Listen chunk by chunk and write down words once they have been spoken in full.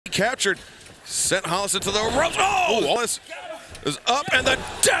captured. Sent Hollis into the ropes. Oh, Hollis is up and the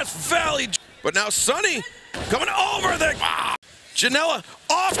Death Valley. But now Sonny coming over the. Janela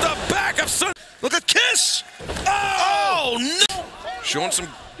off the back of Sonny. Look at Kiss. Oh, no. Showing some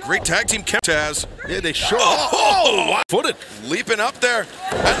great tag team Taz. Yeah, they sure are. Oh, footed. Leaping up there.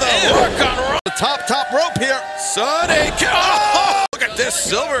 And the hook on the top rope here. Sonny. Oh, look at this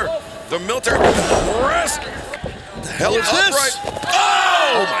Silver. The military press. The hell is this?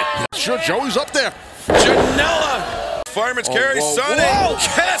 Oh my God. Sure, Joey's up there. Janela. Fireman's carry. Sonny.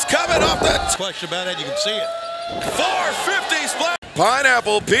 Kiss coming off the. Question about it, you can see it. 450 splat.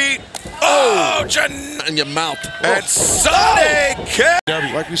 Pineapple Pete. Oh, in your mouth. And Sonny Kiss.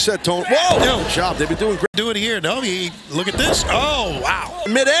 Like we said, Tony. Whoa! Good job. They've been doing great. Do it here. No, look at this. Oh, wow.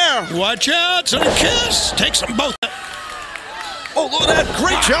 Midair. Watch out. Sonny Kiss. Takes them both. Oh, look at that.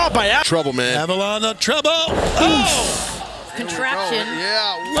 Great job by Trouble, man. Avalon the trouble. Oh. Contraption.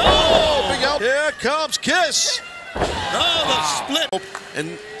 Yeah. Whoa. Big out. Here comes Kiss. Oh, the split.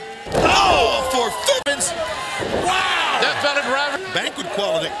 And for Fibbins. Wow. Death Valley driver. Banquet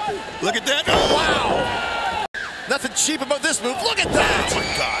quality. Look at that. Oh, wow. Nothing cheap about this move. Look at that. Oh, my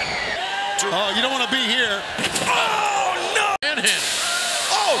God. Oh, you don't want to be here. Oh, no. And him.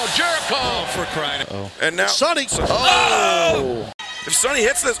 Oh, Jericho. Oh, for crying. Oh. And now Sonny. Oh. If Sonny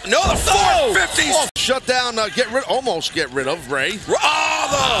hits this. No, the 450s. Oh, shut down. Almost get rid of Ray.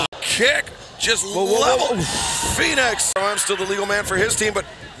 Oh, the kick. Just level. Phoenix. I'm still the legal man for his team, but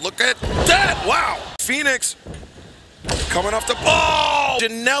look at that. Wow. Phoenix coming off the ball.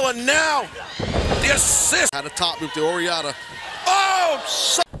 Janela now. The assist. At the top with the Oriata. Oh.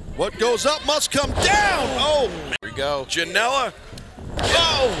 What goes up must come down. Oh. Here we go. Janela.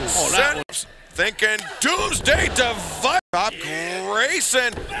 Oh, that was thinking Doomsday Device. Top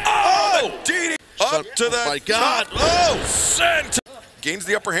Grayson. Oh, DD. Up to the my God. top. Oh, sent. Gains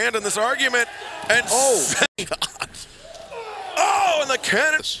the upper hand in this argument. And God. Oh, and the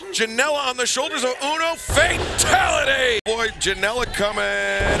cannon. Janela on the shoulders of Uno. Fatality. Boy, Janela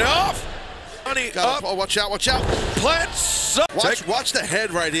coming off. Sonny up. Oh, watch out, watch out. Plants. Watch the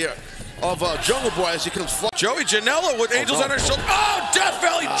head right here of Jungle Boy as he comes flying. Joey Janela with angels on her shoulder. Oh, Death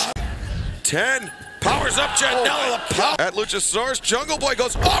Valley. 10. Powers up Janela. At Luchasaurus. Jungle Boy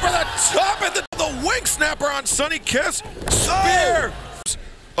goes over the top and the wing snapper on Sonny Kiss. Spear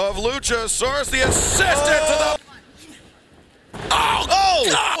of Luchasaurus. The assistant to the. Oh,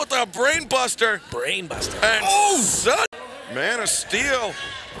 God, with the brain buster. And Sonny, Man of Steel,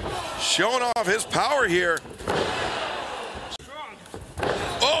 showing off his power here.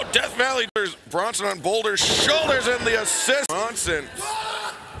 Oh, Death Valley. There's Bronson on Boulder's shoulders and the assist. Bronson,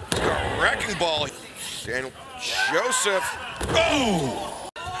 a wrecking ball. And Joseph. Oh,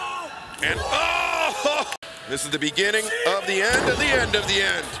 and oh, this is the beginning of the end of the end of the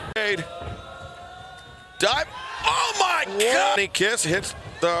end. Dive. Oh my God! Kiss hits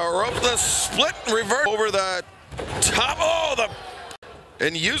the rope, the split and reverse over the top. Oh,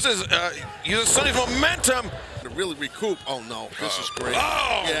 and uses Sonny's momentum to really recoup. Oh no, this is great.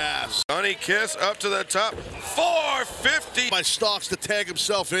 Oh, yes. Sonny Kiss up to the top. 450. By Stocks to tag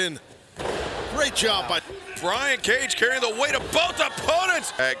himself in. Great job by Brian Cage carrying the weight of both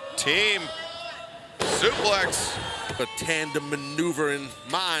opponents. Tag team suplex. A tandem maneuver in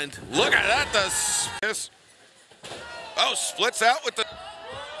mind. Look at that. The Kiss. Oh, splits out with the.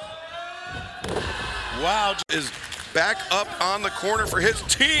 Wow, is back up on the corner for his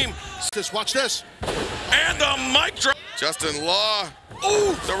team. Watch this. And the mic drop. Justin Law.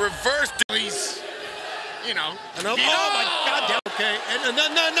 Ooh, the reverse. Please. You know. Oh, my God. Okay. And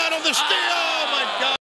not on the steel. Oh, my God.